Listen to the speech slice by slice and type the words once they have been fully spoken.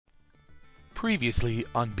Previously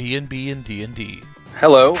on B&B and D&D.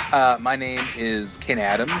 Hello, my name is Ken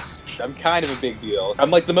Adams. I'm kind of a big deal.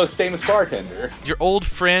 I'm like the most famous bartender. Your old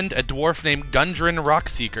friend, a dwarf named Gundren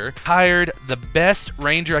Rockseeker, hired the best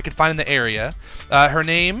ranger I could find in the area. Her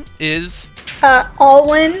name is...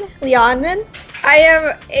 Alwyn Leonman. I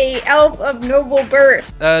am a elf of noble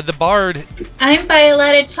birth. the bard. I'm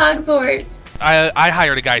Violetta Chogboards. I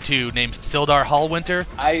hired a guy too named Sildar Hallwinter.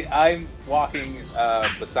 I'm walking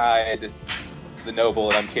beside the noble,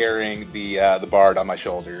 and I'm carrying the bard on my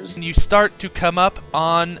shoulders. You start to come up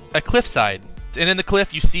on a cliffside, and in the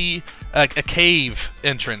cliff you see a cave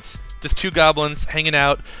entrance. Just two goblins hanging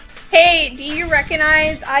out. Hey, do you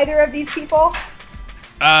recognize either of these people?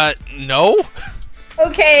 No?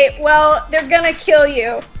 Okay, well, they're gonna kill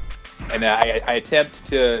you. And I attempt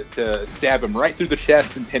to stab him right through the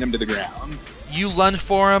chest and pin him to the ground. You lunge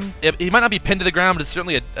for him. He might not be pinned to the ground, but it's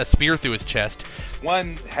certainly a spear through his chest.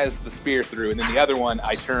 One has the spear through, and then the other one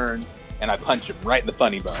I turn and I punch him right in the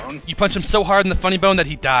funny bone. You punch him so hard in the funny bone that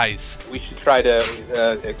he dies. We should try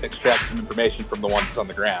to extract some information from the one that's on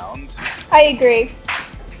the ground. I agree.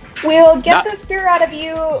 We'll get the spear out of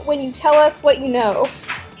you when you tell us what you know.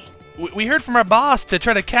 We heard from our boss to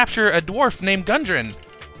try to capture a dwarf named Gundren.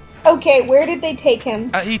 Okay, where did they take him?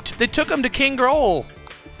 They took him to King Groll.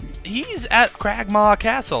 He's at Cragmaw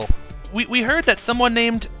Castle. We heard that someone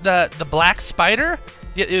named the Black Spider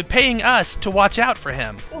paying us to watch out for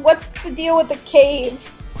him. What's the deal with the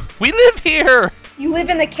cave? We live here! You live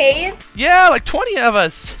in the cave? Yeah, like 20 of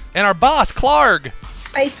us. And our boss, Clarg.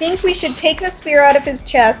 I think we should take the spear out of his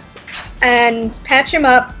chest and patch him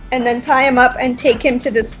up and then tie him up and take him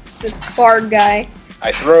to this bard guy.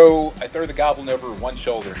 I throw the goblin over one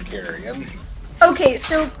shoulder and carry him. Okay,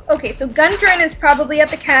 so Gundren is probably at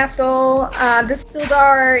the castle. The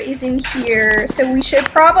Sildar is in here, so we should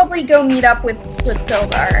probably go meet up with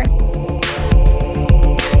Sildar.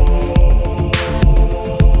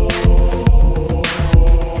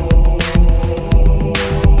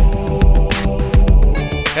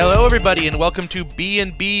 Hello, everybody, and welcome to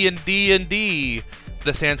B&B and D&D.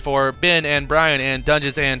 That stands for Ben and Brian and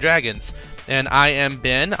Dungeons and Dragons. And I am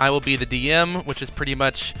Ben. I will be the DM, which is pretty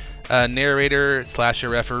much a narrator / a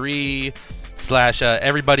referee /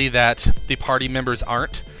 everybody that the party members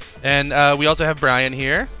aren't. And we also have Brian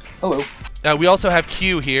here. Hello. We also have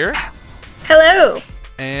Q here. Hello.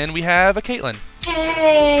 And we have a Caitlin.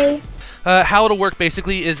 Hey. How it'll work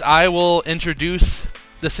basically is I will introduce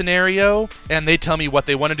the scenario, and they tell me what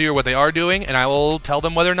they want to do or what they are doing, and I will tell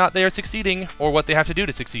them whether or not they are succeeding or what they have to do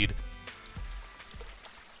to succeed.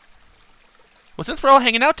 Well, since we're all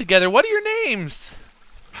hanging out together, what are your names?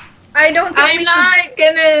 I don't think I'm not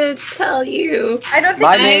gonna tell you. I don't think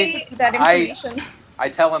My I name- need that information. I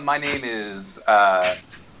tell him my name is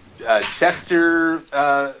Chester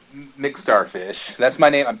McStarfish. That's my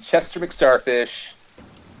name. I'm Chester McStarfish.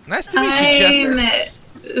 Nice to meet you, Chester.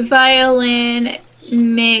 I'm Violin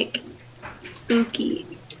McSpooky.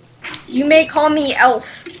 You may call me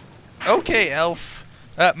Elf. Okay, Elf.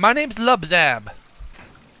 My name's Lubzab.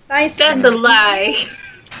 Nice. That's a lie.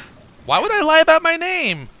 Why would I lie about my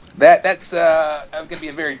name? That's going to be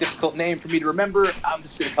a very difficult name for me to remember. I'm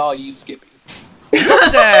just going to call you Skippy.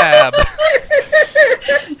 Lubzab!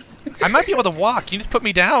 I might be able to walk. Can you just put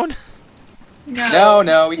me down? No.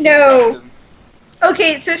 We can't No. touch him.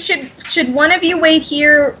 Okay, so should one of you wait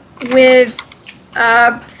here with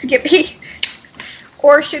Skippy,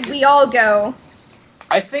 or should we all go?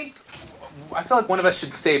 I feel like one of us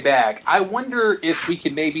should stay back. I wonder if we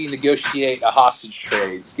could maybe negotiate a hostage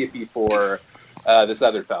trade, Skippy, for this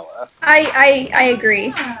other fella. I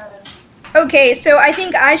agree. Okay, so I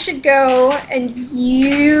think I should go, and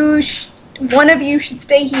one of you should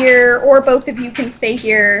stay here, or both of you can stay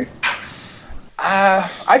here.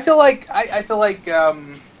 I feel like I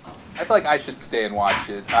should stay and watch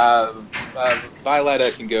it.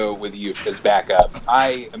 Violetta can go with you as backup.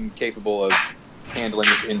 I am capable of handling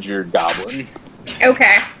this injured goblin.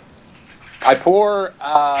 Okay. I pour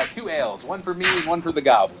 2 ales, one for me and one for the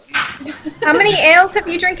goblin. How many ales have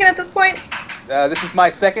you drinking at this point? This is my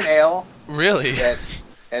second ale. Really?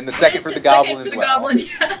 And the second for the goblin as well.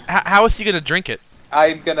 How is he going to drink it?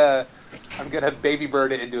 I'm gonna baby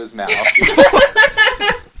bird it into his mouth.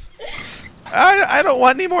 I don't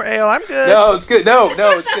want any more ale. I'm good. No, it's good. No,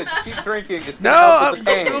 it's good. Keep drinking. It's gonna help with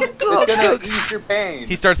the pain. It's gonna ease your pain.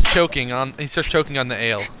 He starts choking on the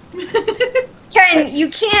ale. Ken, you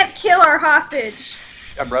can't kill our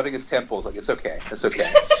hostage. I'm rubbing his temples. Like, it's okay. It's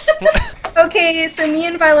okay. Okay, so me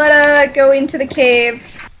and Violetta go into the cave.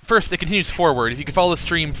 First, it continues forward. If you can follow the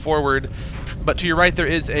stream forward, but to your right there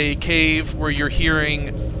is a cave where you're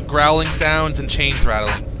hearing growling sounds and chains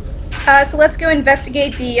rattling. So let's go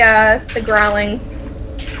investigate the growling.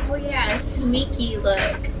 Oh yeah, sneaky look.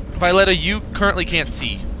 Violetta, you currently can't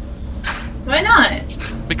see Why not?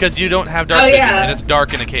 because you don't have dark Oh, vision, yeah. and it's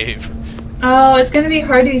dark in a cave. Oh, it's gonna be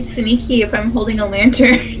hard to be sneaky if I'm holding a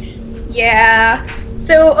lantern. Yeah.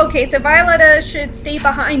 So okay, so Violetta should stay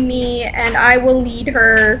behind me, and I will lead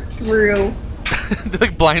her through. They're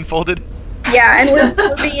like blindfolded. Yeah,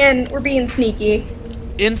 and we're being sneaky.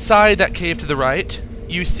 Inside that cave to the right,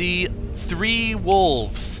 you see 3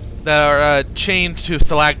 wolves that are chained to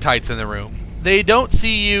stalactites in the room. They don't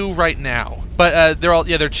see you right now, but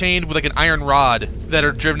they're chained with like an iron rod that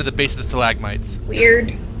are driven to the base of the stalagmites.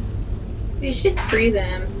 Weird. We should free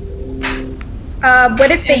them.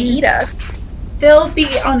 What if they eat us? They'll be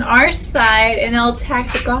on our side and they'll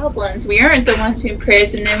attack the goblins. We aren't the ones who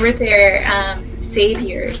imprisoned them. We're their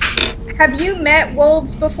saviors. Have you met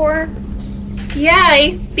wolves before? Yeah,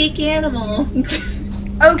 I speak animal.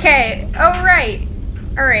 Okay. All right.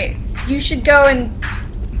 You should go and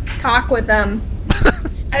talk with them.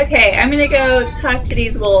 Okay, I'm gonna go talk to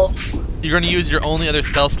these wolves. You're going to use your only other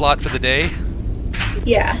spell slot for the day?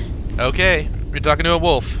 Yeah. Okay, you're talking to a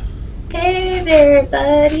wolf. Hey there,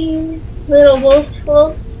 buddy. Little wolf.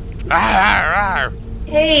 Arr.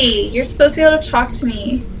 Hey, you're supposed to be able to talk to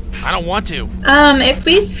me. I don't want to. If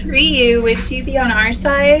we free you, would you be on our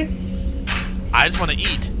side? I just want to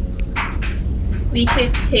eat. We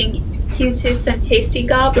could take you to some tasty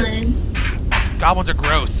goblins. Goblins are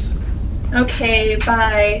gross. Okay,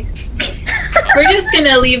 bye. We're just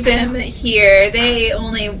gonna leave them here. They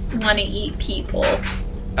only want to eat people.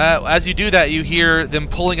 As you do that, you hear them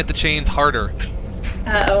pulling at the chains harder,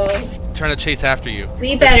 Uh-oh. trying to chase after you.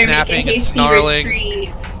 We They're better make a snapping and hasty snarling. retreat.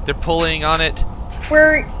 They're pulling on it.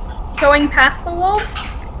 We're going past the wolves.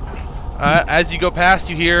 As you go past,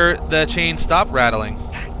 you hear the chains stop rattling.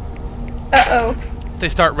 Uh-oh. They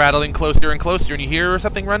start rattling closer and closer, and you hear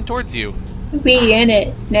something run towards you. We in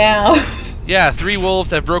it now. Yeah, 3 wolves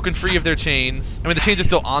have broken free of their chains. I mean, the chains are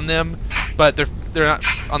still on them, but they're not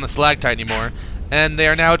on the stalactite anymore. And they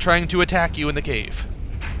are now trying to attack you in the cave.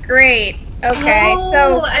 Great. Okay. Oh,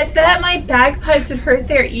 So I bet my bagpipes would hurt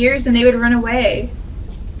their ears and they would run away.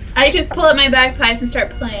 I just pull up my bagpipes and start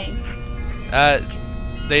playing.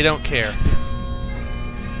 They don't care.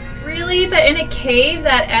 Really? But in a cave,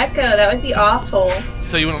 that echo, that would be awful.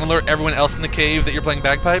 So you want to alert everyone else in the cave that you're playing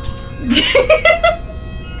bagpipes?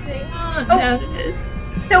 They won't notice.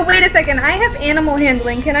 So wait a second. I have animal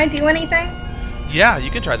handling. Can I do anything? Yeah,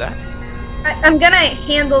 you can try that. I'm gonna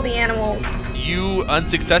handle the animals. You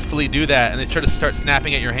unsuccessfully do that, and they try to start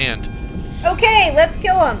snapping at your hand. Okay, let's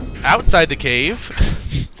kill them. Outside the cave,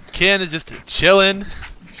 Ken is just chilling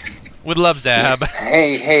with Lubzab.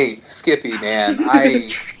 Hey, Skippy, man.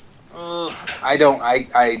 I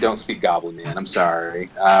don't speak Goblin, man. I'm sorry.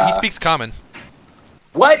 He speaks common.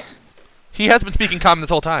 What? He has been speaking common this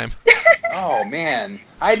whole time. Oh man,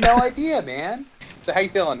 I had no idea, man. So how you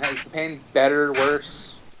feeling? Is the pain better, worse?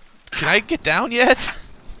 Can I get down yet?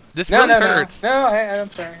 This No, really no, hurts. no. I'm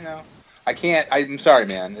sorry, no. I can't. I'm sorry,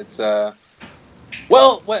 man. It's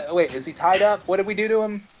Well, wait. Is he tied up? What did we do to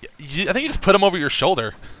him? I think you just put him over your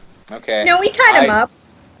shoulder. Okay. No, we tied him up.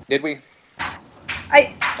 Did we?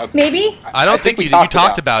 Maybe. I don't think you did. You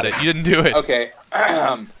talked about it. You didn't do it. Okay.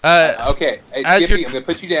 Okay. Hey, as Skippy, you're- I'm gonna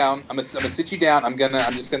put you down. I'm gonna sit you down. I'm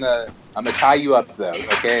gonna tie you up though.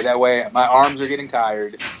 Okay. That way, my arms are getting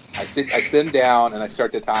tired. I sit him down and I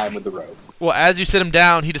start to tie him with the rope. Well, as you sit him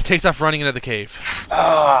down, he just takes off running into the cave.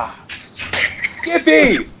 Ah,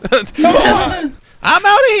 Skippy! Come on! I'm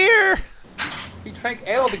out of here! We drank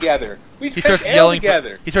ale together. He starts yelling.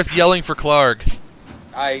 He starts yelling for Clark.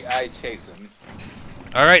 I chase him.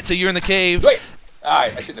 All right, so you're in the cave. Wait.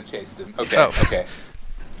 Alright, I shouldn't have chased him. Okay. Oh. Okay. All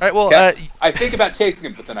right, well, Okay. I think about chasing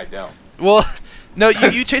him, but then I don't. No,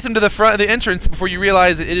 you chase him to the front of the entrance before you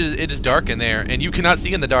realize it is dark in there, and you cannot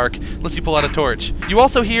see in the dark unless you pull out a torch. You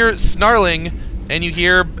also hear snarling, and you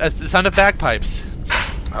hear the sound of bagpipes.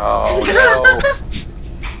 Oh no!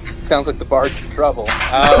 Sounds like the bard's in trouble.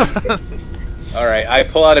 All right, I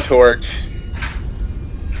pull out a torch.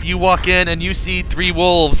 You walk in, and you see 3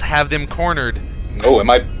 wolves have them cornered. Oh, am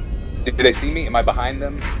I? Did they see me? Am I behind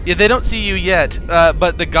them? Yeah, they don't see you yet,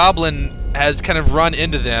 but the goblin has kind of run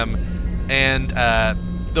into them, and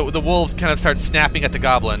the wolves kind of start snapping at the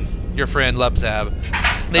goblin, your friend Lubzab.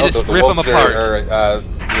 They just the rip them wolves apart.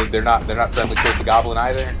 They're not friendly towards the goblin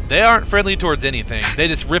either. They aren't friendly towards anything. They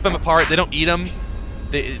just rip them apart. They don't eat them.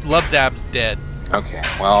 Lubzab's dead. Okay,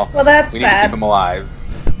 well, that's we need to sad. keep him alive.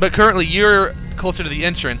 But currently, you're closer to the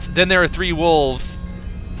entrance. Then there are 3 wolves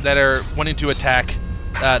that are wanting to attack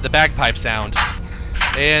the bagpipe sound,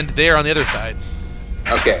 and they are on the other side.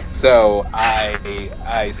 Okay, so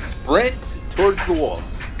I sprint towards the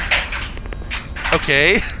wolves,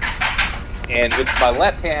 Okay. and with my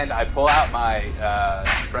left hand, I pull out my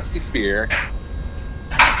trusty spear,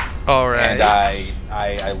 All right. and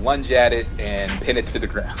I lunge at it and pin it to the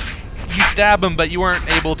ground. You stab him, but you weren't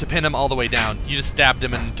able to pin him all the way down. You just stabbed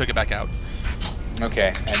him and took it back out.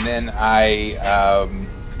 Okay, and then as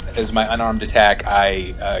my unarmed attack,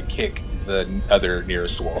 I kick the other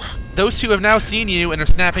nearest wolf. Those two have now seen you and are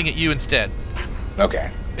snapping at you instead.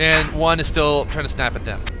 Okay. And one is still trying to snap at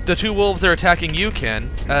them. The two wolves that are attacking you, Ken,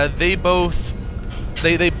 they both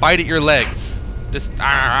they bite at your legs. Just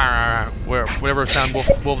whatever sound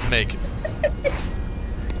wolves make.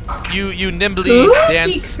 You nimbly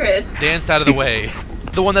dance out of the way.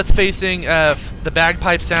 The one that's facing the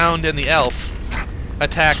bagpipe sound and the elf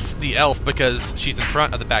attacks the elf because she's in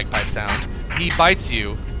front of the bagpipe sound. He bites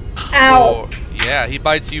you. Ow. He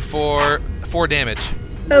bites you for 4 damage.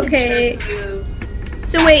 Okay.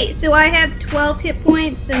 So wait, so I have 12 hit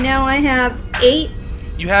points, so now I have 8?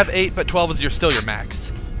 You have 8, but 12 is still your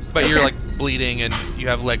max. But you're like bleeding and you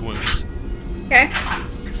have leg wounds. Okay.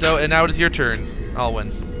 So, and now it is your turn,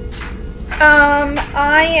 Alwyn.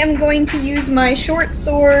 I am going to use my short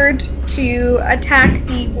sword to attack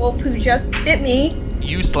the wolf who just bit me.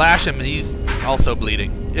 You slash him and he's also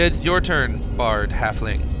bleeding. It's your turn, Bard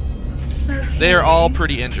Halfling. Okay. They are all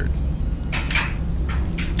pretty injured.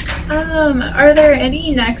 Are there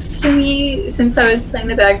any next to me since I was playing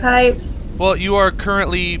the bagpipes? Well, you are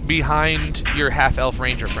currently behind your half-elf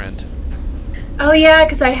ranger friend. Oh yeah,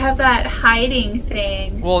 because I have that hiding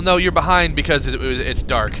thing. Well, no, you're behind because it's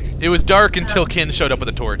dark. It was dark until Ken showed up with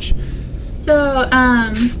a torch. So,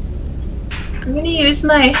 I'm gonna use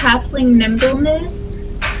my halfling nimbleness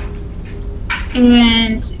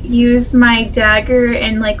and use my dagger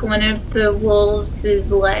in like one of the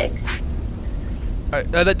wolves' legs.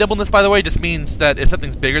 That nimbleness, by the way, just means that if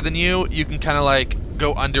something's bigger than you, you can kind of like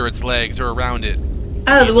go under its legs or around it.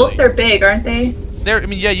 Oh, the wolves are big, aren't they?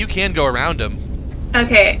 Yeah, you can go around them.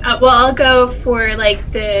 Okay, well, I'll go for like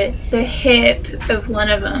the hip of one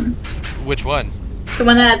of them. Which one? The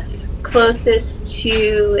one that's closest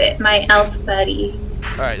to my elf buddy.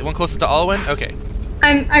 All right, the one closest to Alwyn. Okay.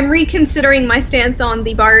 I'm reconsidering my stance on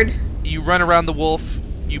the bard. You run around the wolf.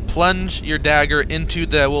 You plunge your dagger into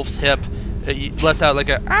the wolf's hip. It lets out like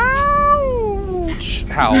a ouch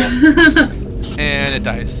howl, and it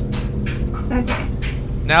dies. Okay.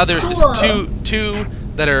 Now there's Cool. just two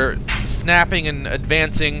that are snapping and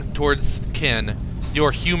advancing towards Ken,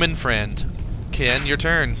 your human friend. Ken, your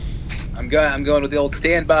turn. I'm going with the old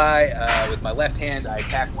standby. With my left hand, I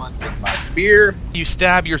attack one with my spear. You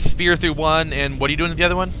stab your spear through one, and what are you doing with the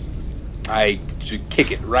other one? I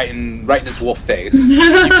kick it right in his wolf face.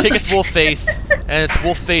 You kick its wolf face, and its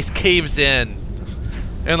wolf face caves in,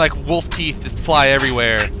 and like wolf teeth just fly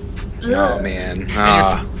everywhere. Oh man.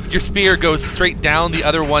 And your spear goes straight down the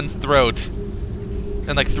other one's throat,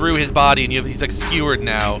 and like through his body, and he's like skewered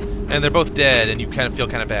now, and they're both dead, and you kind of feel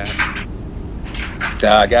kind of bad.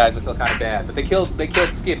 Guys, I feel kind of bad, but they killed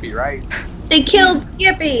Skippy, right? They killed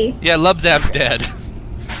Skippy. Yeah, Lubzab's dead.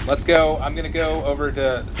 Let's go. I'm gonna go over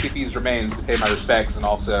to Skippy's remains to pay my respects and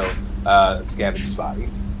also scavenge his body. All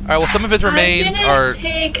right. Well, some of his remains I'm are gonna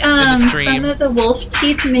take in the stream. some of the wolf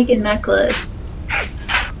teeth to make a necklace.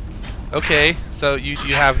 Okay. So you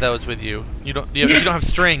have those with you. You don't have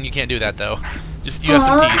string. You can't do that though. Just you have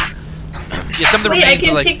some teeth. Yeah, some of the Wait, I remains can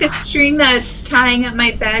are like take the string that's tying up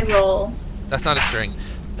my bedroll. that's not a string.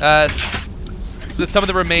 Some of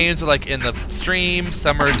the remains are like in the stream.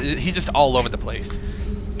 Some are. He's just all over the place.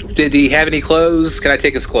 Did he have any clothes? Can I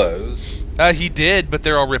take his clothes? He did, but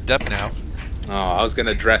they're all ripped up now. Oh, I was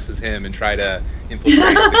gonna dress as him and try to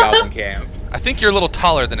infiltrate the goblin camp. I think you're a little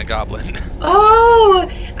taller than a goblin. Oh,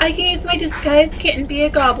 I can use my disguise kit and be a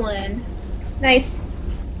goblin. Nice.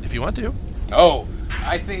 If you want to. Oh,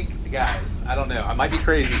 I think, guys, I don't know. I might be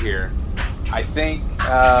crazy here. I think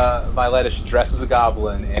Violetta should dress as a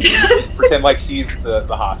goblin and pretend like she's the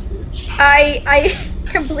hostage. I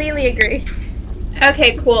completely agree.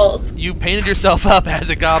 Okay, cool. You painted yourself up as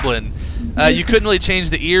a goblin. You couldn't really change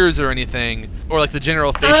the ears or anything, or like the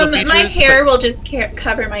general facial features. My hair will just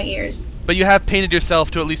cover my ears. But you have painted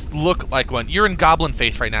yourself to at least look like one. You're in goblin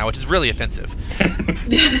face right now, which is really offensive.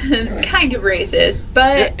 Kind of racist,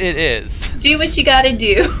 but It is. do what you gotta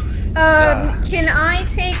do. Can I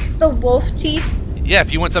take the wolf teeth? Yeah,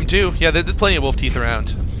 if you want some too. Yeah, there's plenty of wolf teeth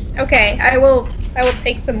around. Okay, I will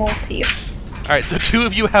take some wolf teeth. All right, so 2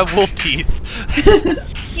 of you have wolf teeth.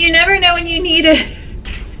 You never know when you need it.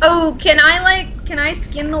 Oh, can I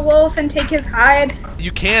skin the wolf and take his hide?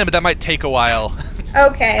 You can, but that might take a while.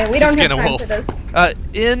 Okay, we don't Skin have a time wolf. for this.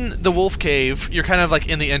 In the wolf cave, you're kind of like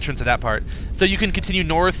in the entrance of that part. So you can continue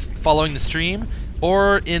north following the stream,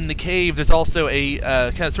 or in the cave, there's also a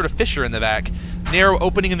kind of sort of fissure in the back. Narrow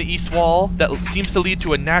opening in the east wall that seems to lead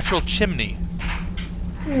to a natural chimney.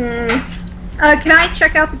 Can I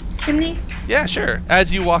check out the chimney? Yeah, sure.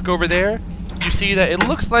 As you walk over there, you see that it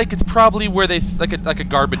looks like it's probably where they like a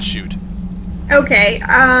garbage chute. Okay,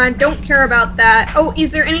 don't care about that. Oh,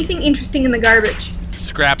 is there anything interesting in the garbage?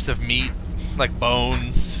 Scraps of meat, like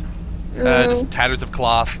bones, Oh. just tatters of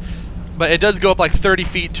cloth. But it does go up like 30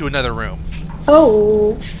 feet to another room,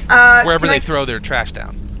 Oh. wherever can they I- throw their trash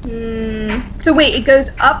down. So wait, it goes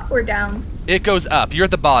up or down? It goes up. You're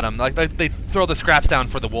at the bottom. Like they throw the scraps down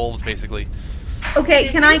for the wolves, basically. Okay,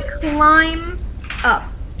 Did can you- I climb up?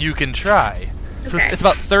 You can try. So Okay. it's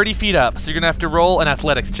about 30 feet up, so you're going to have to roll an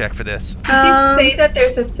athletics check for this. Did you say that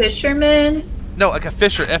there's a fisherman? No, like a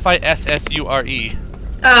fissure. F-I-S-S-U-R-E.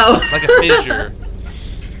 Oh. Like a fissure.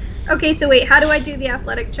 Okay, so wait, how do I do the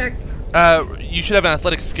athletic check? You should have an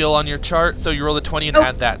athletic skill on your chart, so you roll a 20 and Oh.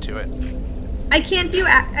 add that to it. I can't do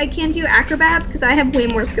acrobats because I have way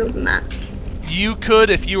more skills than that. You could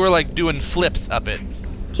if you were like doing flips up it.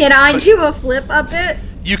 Can I But- do a flip up it?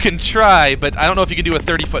 You can try, but I don't know if you can do a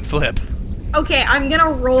 30-foot flip. Okay, I'm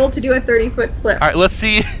gonna roll to do a 30-foot flip. All right, let's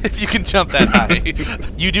see if you can jump that high.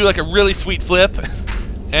 You do like a really sweet flip,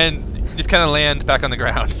 and just kind of land back on the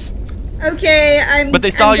ground. Okay, But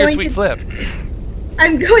they saw I'm your going sweet to- flip.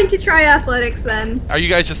 I'm going to try athletics then. Are you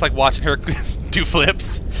guys just like watching her do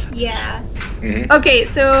flips? Yeah. Mhm. Okay,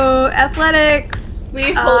 so athletics.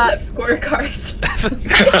 We hold up scorecards.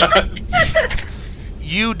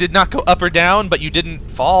 You did not go up or down, but you didn't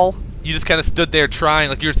fall. You just kind of stood there trying,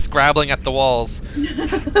 like you're scrabbling at the walls.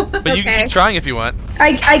 But you can Okay. keep trying if you want.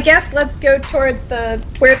 I guess let's go towards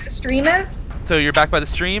where the stream is. So you're back by the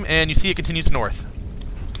stream, and you see it continues north.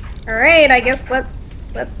 All right, I guess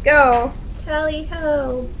let's go. Tally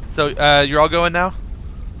ho. So you're all going now?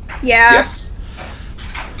 Yeah. Yes.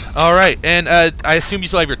 All right, and I assume you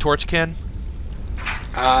still have your torch, Ken?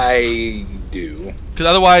 I do. Because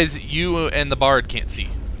otherwise, you and the bard can't see.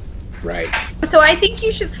 Right. So I think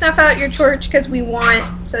you should snuff out your torch because we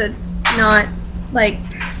want to not, like,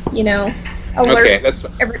 alert. Okay, that's.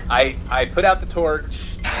 every- I put out the torch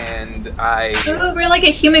and I. Ooh, we're like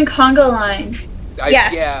a human conga line.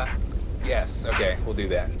 Yes. Yeah. Yes. Okay, we'll do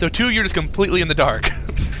that. So two, you're just completely in the dark.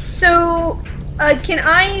 So, can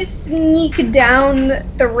I sneak down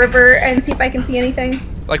the river and see if I can see anything?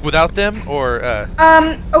 Like without them, or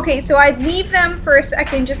Okay, so I leave them for a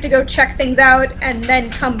second just to go check things out and then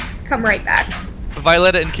come right back.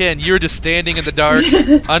 Violetta and Ken, you're just standing in the dark,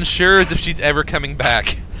 unsure as if she's ever coming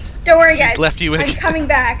back. Don't worry, She's guys. left you in a I'm coming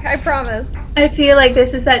back. I promise. I feel like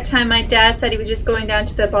this is that time my dad said he was just going down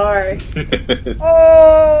to the bar.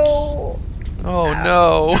 Oh. Oh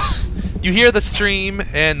no. You hear the stream,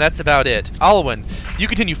 and that's about it. Alwyn, you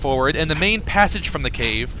continue forward, and the main passage from the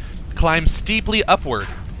cave climbs steeply upward,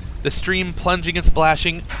 the stream plunging and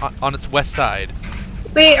splashing on its west side.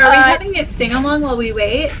 Wait, are we having a sing along while we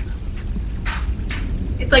wait?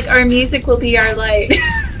 It's like our music will be our light.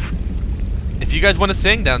 If you guys want to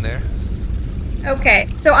sing down there. Okay,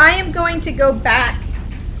 so I am going to go back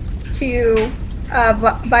to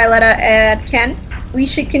Violetta and Ken. We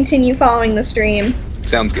should continue following the stream.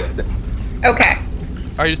 Sounds good. Okay.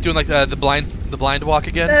 Are you just doing like the blind walk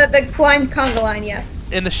again? The blind conga line, yes.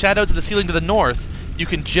 In the shadows of the ceiling to the north, you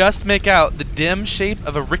can just make out the dim shape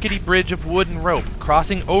of a rickety bridge of wood and rope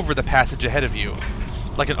crossing over the passage ahead of you.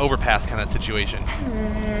 Like an overpass kind of situation.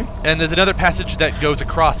 And there's another passage that goes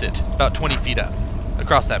across it, about 20 feet up,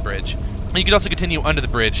 across that bridge. And you can also continue under the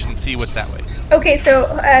bridge and see what's that way. Okay, so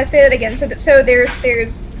say that again. So there's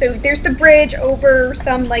the bridge over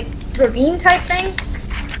some like ravine type thing.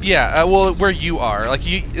 Yeah, well, where you are. Like,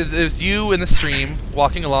 there's you in the stream,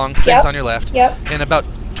 walking along, things Yep. on your left. Yep. And about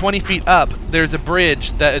 20 feet up, there's a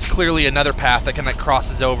bridge that is clearly another path that kind of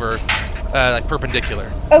crosses over, like,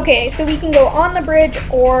 perpendicular. Okay, so we can go on the bridge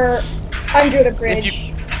or under the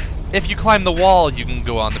bridge. If you climb the wall, you can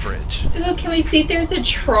go on the bridge. Ooh, can we see if there's a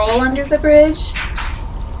troll under the bridge?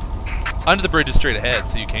 Under the bridge is straight ahead,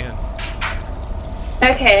 so you can.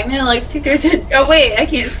 Okay, I'm gonna like see if there's a. Oh wait, I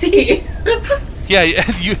can't see. Yeah,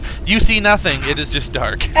 you see nothing. It is just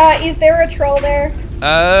dark. Is there a troll there?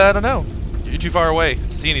 I don't know. You're too far away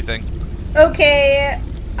to see anything. Okay,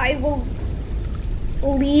 I will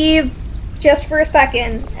leave just for a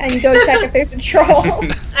second and go check if there's a troll.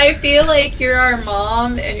 I feel like you're our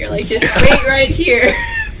mom, and you're like, just wait right here.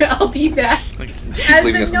 I'll be back. Like, As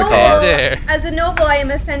leaving a us in the noble, car. There. as a noble, I am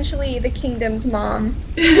essentially the kingdom's mom.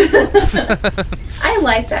 I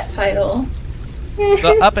like that title.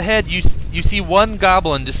 So up ahead, you you see one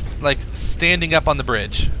goblin just like standing up on the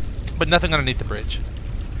bridge, but nothing underneath the bridge.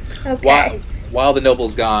 Okay. While the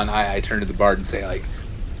noble's gone, I turn to the bard and say, like,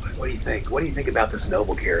 what do you think? What do you think about this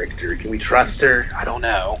noble character? Can we trust her? I don't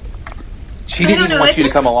know. She didn't even want you to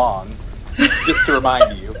come along, just to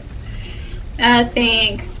remind you.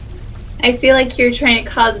 Thanks. I feel like you're trying to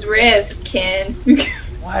cause rifts, Ken.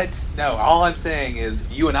 What? No, all I'm saying is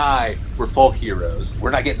you and I were folk heroes.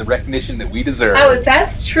 We're not getting the recognition that we deserve. Oh,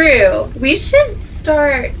 that's true. We should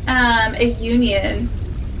start a union.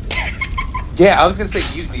 Yeah, I was going to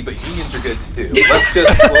say mutiny, but unions are good too. Let's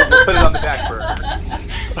just we'll put it on the back burner.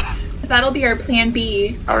 That'll be our plan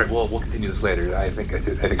B. All right, we'll continue this later. I think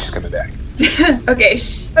she's coming back. Okay.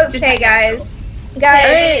 Okay, guys.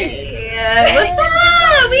 Hey, what's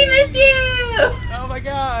up? We missed you. Oh my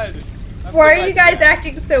god! Why are you guys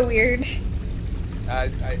acting so weird? I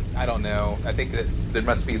don't know. I think that there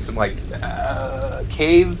must be some like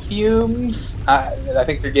cave fumes. I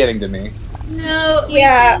think they're getting to me. No.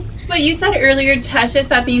 Yeah. Just what you said earlier touched us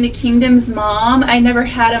about being the kingdom's mom. I never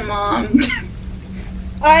had a mom.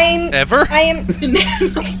 Ever? I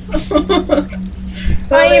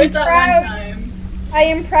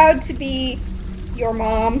am proud to be your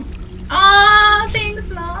mom. Aw, thanks,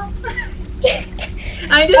 Mom.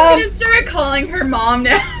 I'm just gonna start calling her Mom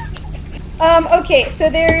now. Okay, so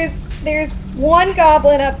there's one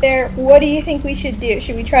goblin up there. What do you think we should do?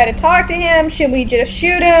 Should we try to talk to him? Should we just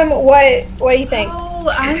shoot him? What do you think? Oh,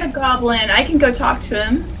 I'm a goblin. I can go talk to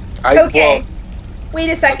him. Okay. Wait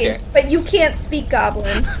a second, Okay. but you can't speak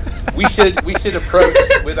goblin. We should approach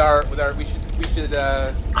with our we should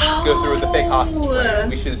go through with the fake hostage plan.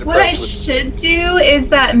 We should approach What I with should do is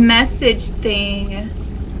that message thing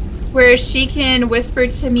where she can whisper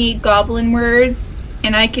to me goblin words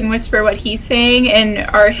and I can whisper what he's saying in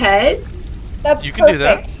our heads. That's You can do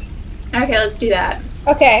that. perfect. Okay, let's do that.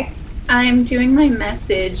 Okay. I'm doing my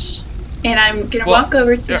message and I'm gonna Well, walk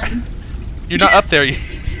over to yeah. him. You're not up there. You're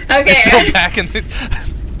Okay. still back in the...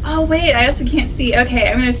 Oh wait, I also can't see. Okay,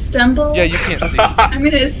 I'm gonna stumble. Yeah, you can't see. I'm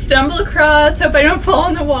gonna stumble across. Hope I don't fall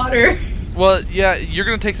in the water. Well, yeah, you're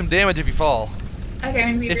gonna take some damage if you fall. Okay,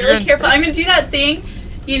 I'm gonna be If you're really in- careful. I'm gonna do that thing,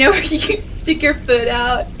 you know, where you stick your foot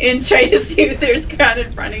out and try to see if there's ground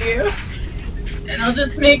in front of you. And I'll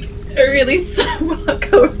just make a really slow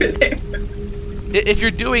walk over there. If you're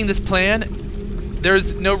doing this plan,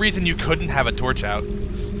 there's no reason you couldn't have a torch out.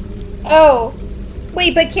 Oh.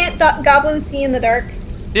 Wait, but can't goblins see in the dark?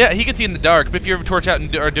 Yeah, he can see in the dark, but if you have a torch out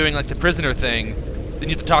and are doing like the prisoner thing, then you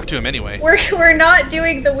have to talk to him anyway. We're not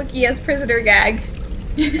doing the Wiki as prisoner gag.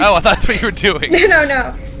 Oh, I thought that's what you were doing.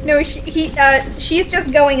 No, she's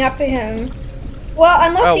just going up to him. Well,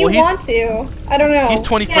 unless you want to. I don't know. He's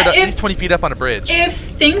 20 Yeah, foot up, if- he's 20 feet up on a bridge. If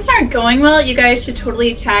things aren't going well, you guys should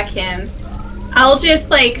totally attack him. I'll just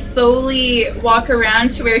like slowly walk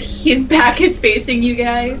around to where his back is facing you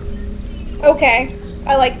guys. Okay.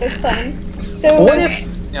 I like this plan. So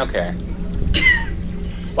Okay.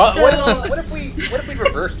 Well, So- what if we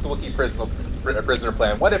reverse the Wookiee prisoner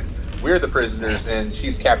plan? What if we're the prisoners and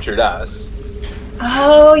she's captured us?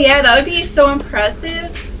 Oh yeah, that would be so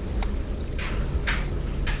impressive.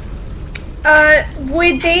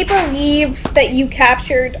 would they believe that you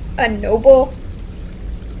captured a noble?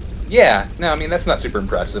 Yeah. No, I mean that's not super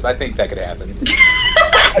impressive. I think that could happen.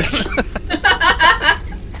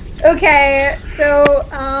 Okay, so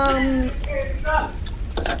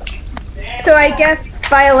I guess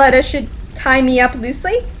Violetta should tie me up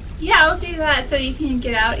loosely? Yeah, I'll do that so you can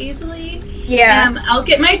get out easily. Yeah. I'll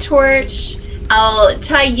get my torch. I'll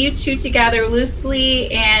tie you two together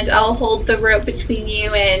loosely, and I'll hold the rope between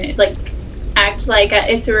you and like act like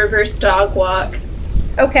it's a reverse dog walk.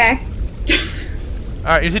 Okay.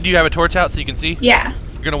 Alright, you said you have a torch out so you can see? Yeah.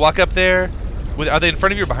 You're gonna walk up there. Are they in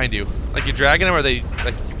front of you or behind you? Like you're dragging them or are they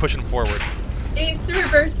like you pushing them forward? It's a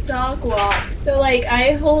reverse dog walk. So like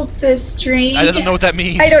I hold the string. I don't know what that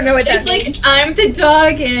means. I don't know what that It's like means. I'm the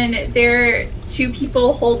dog and there are two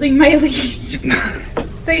people holding my leash.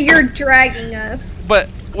 So you're dragging us. But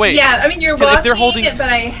wait, Yeah, I mean you're If walking, they're holding- but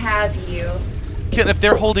I have you. if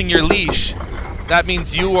they're holding your leash, that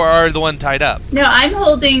means you are the one tied up. No, I'm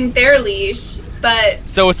holding their leash, but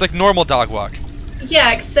So it's like normal dog walk.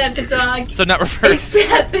 yeah, except the dog. So not reverse.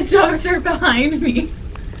 Except the dogs are behind me.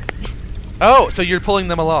 Oh, so you're pulling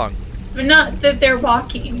them along. But not that they're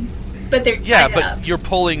walking, but they're tied Yeah, up. but you're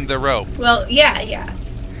pulling the rope. Well, yeah.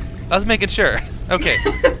 I was making sure. Okay.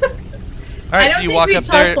 I Alright, don't so you think walk we up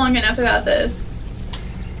talked there. long enough about this.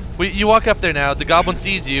 You walk up there now. The goblin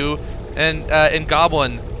sees you, and in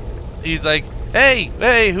goblin, he's like, "Hey,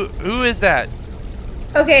 who is that?"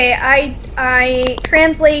 Okay, I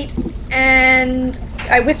translate and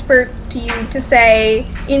I whisper to you to say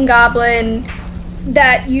in Goblin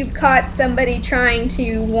that you've caught somebody trying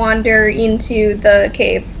to wander into the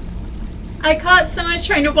cave. I caught someone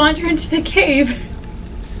trying to wander into the cave.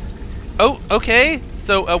 Oh, okay.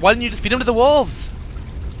 So why didn't you just feed him to the wolves?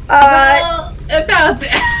 Well, about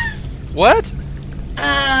that. What?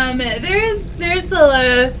 There's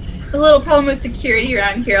a little problem with security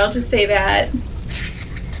around here. I'll just say that.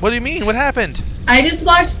 What do you mean? What happened? I just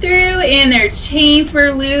walked through and their chains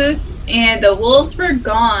were loose and the wolves were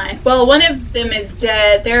gone. Well, one of them is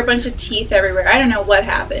dead. There are a bunch of teeth everywhere. I don't know what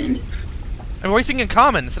happened. And we're speaking in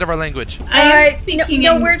common instead of our language. I'm speaking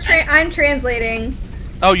no, in... I'm translating.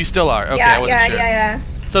 Oh, you still are? Okay, yeah, I wasn't sure. yeah.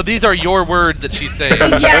 So these are your words that she's saying.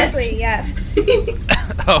 Exactly, yes.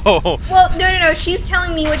 Oh. Well, no. She's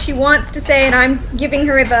telling me what she wants to say, and I'm giving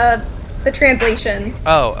her the translation.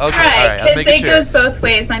 Oh, okay. Right, All right. I was because making it sure. goes both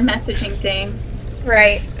ways, my messaging thing.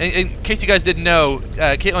 Right. In case you guys didn't know,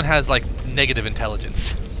 Caitlin has like negative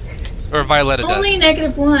intelligence, or Violetta does. Only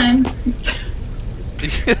 -1.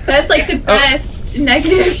 That's like the best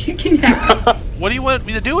negative you can have. What do you want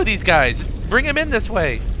me to do with these guys? Bring him in this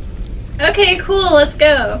way. Okay, cool, let's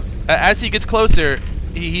go. As he gets closer,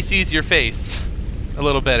 he sees your face a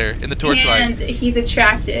little better in the torchlight. And he's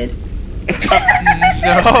attracted.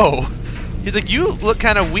 No. He's like, you look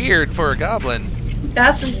kind of weird for a goblin.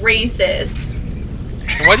 That's racist.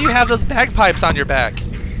 Why do you have those bagpipes on your back?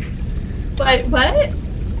 What?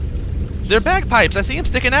 They're bagpipes. I see them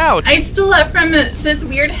sticking out. I stole that from this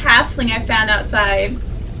weird halfling I found outside.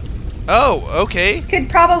 Oh, okay. Could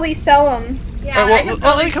probably sell them. Yeah, Alright, well, I could let me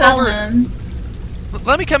probably come sell over. them.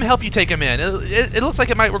 Let me come help you take him in. It looks like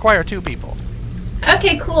it might require 2 people.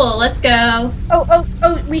 Okay, cool, let's go.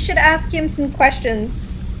 Oh, we should ask him some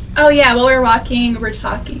questions. Oh yeah, while we're walking, we're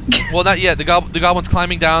talking. Well, not yet. The goblin's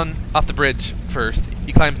climbing down off the bridge first.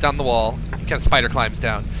 He climbs down the wall. He kind of spider climbs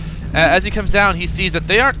down. As he comes down, he sees that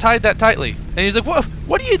they aren't tied that tightly, and he's like,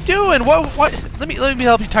 What are you doing? What? Let me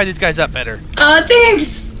help you tie these guys up better."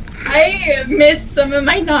 Thanks. I missed some of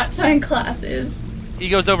my knot tying classes. He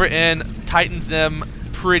goes over and tightens them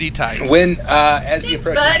pretty tight. When, as he Thanks,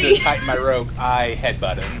 approaches buddy. to tighten my rope, I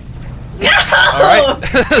headbutt him. No! All right.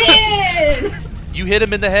 Finn! You hit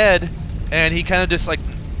him in the head, and he kind of just like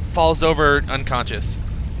falls over unconscious.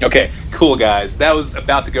 Okay, cool guys. That was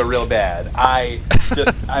about to go real bad. I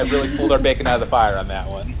really pulled our bacon out of the fire on that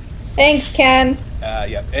one. Thanks, Ken.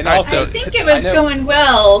 Yeah, and All right, also I think it was I know going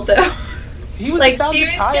well, though. he was like, about she to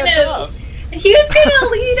was tie us gonna- up. He was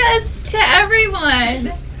gonna lead us to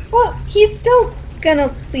everyone. Well, he's still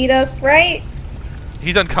gonna lead us, right?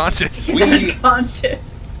 He's unconscious. We Unconscious.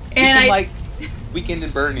 And can I. like Weekend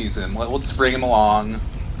and Bernie's him. We'll just bring him along.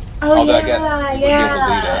 Oh although yeah, I guess he wouldn't be able to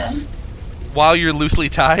lead us. While you're loosely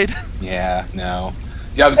tied. Yeah, no.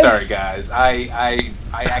 Yeah, I'm sorry, guys. I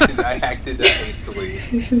acted hastily.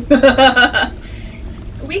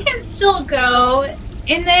 We can still go,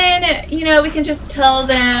 and then we can just tell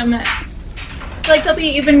them. Like they'll be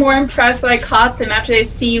even more impressed that I caught them after they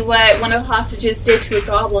see what one of the hostages did to a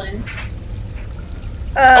goblin.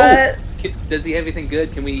 Does he have anything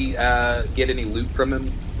good? Can we get any loot from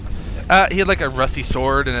him? He had like a rusty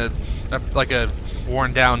sword and a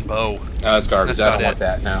worn down bow. Oh, it's garbage. That's I don't about want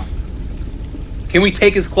that. No. Can we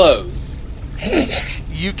take his clothes?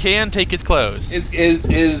 You can take his clothes.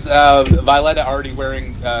 Is Violetta already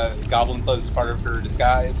wearing goblin clothes as part of her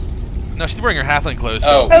disguise? No, she's wearing her halfling clothes.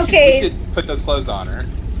 Oh, still. Okay. We should put those clothes on her.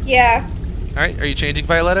 Yeah. All right, are you changing,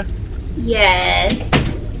 Violetta? Yes.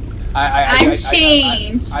 I'm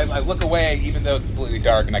changed. I look away even though it's completely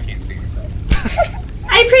dark and I can't see anything.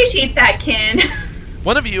 I appreciate that, Ken.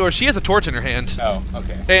 One of you, or she has a torch in her hand, Oh,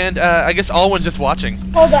 okay. and I guess Alwyn's just watching.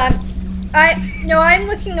 Hold on. I'm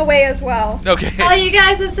looking away as well. Okay. Oh, you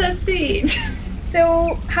guys are so sweet.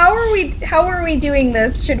 So how are we doing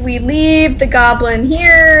this? Should we leave the goblin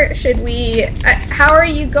here? Should we? How are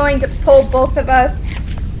you going to pull both of us?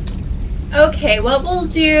 Okay, what we'll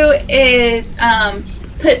do is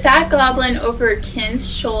put that goblin over Ken's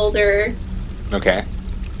shoulder, Okay.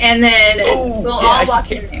 and then Oh, we'll yeah, I all should walk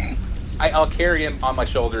ca- in there. I'll carry him on my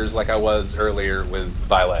shoulders like I was earlier with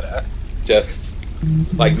Violetta. Just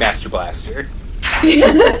like Master Blaster.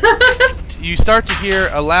 You start to hear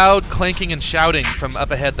a loud clanking and shouting from up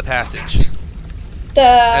ahead the passage The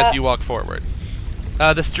as you walk forward.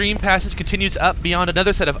 The stream passage continues up beyond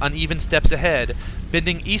another set of uneven steps ahead,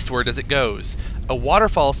 bending eastward as it goes. A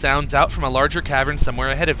waterfall sounds out from a larger cavern somewhere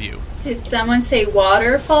ahead of you. Did someone say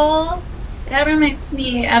waterfall? That reminds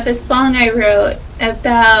me of a song I wrote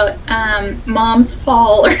about Mom's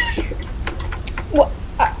Fall.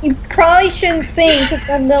 you probably shouldn't sing because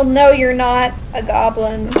then they'll know you're not a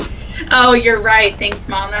goblin. Oh, you're right. Thanks,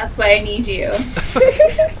 Mom. That's why I need you.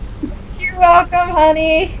 You're welcome,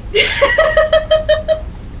 honey.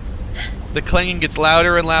 The clanging gets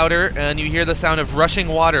louder and louder, and you hear the sound of rushing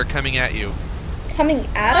water coming at you. Coming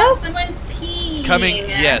at Oh, us? someone peeing. Coming,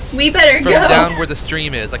 yes. We better from go. down where the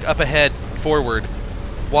stream is, like up ahead, forward.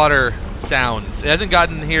 Water sounds. It hasn't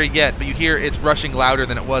gotten here yet, but you hear it's rushing louder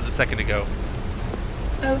than it was a second ago.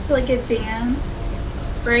 Oh, so like a dam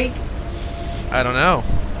break? I don't know.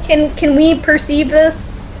 Can we perceive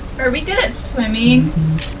this? Are we good at swimming?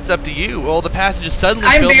 It's up to you. Well, the passage is suddenly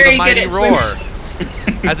I'm filled with very a good mighty at roar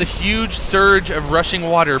as a huge surge of rushing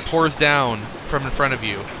water pours down from in front of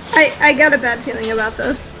you. I got a bad feeling about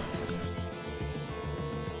this.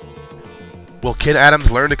 Will Kid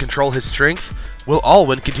Adams learn to control his strength? Will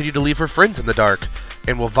Alwyn continue to leave her friends in the dark?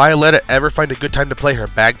 And will Violetta ever find a good time to play her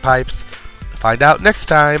bagpipes? Find out next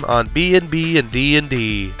time on B&B and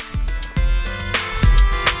D&D.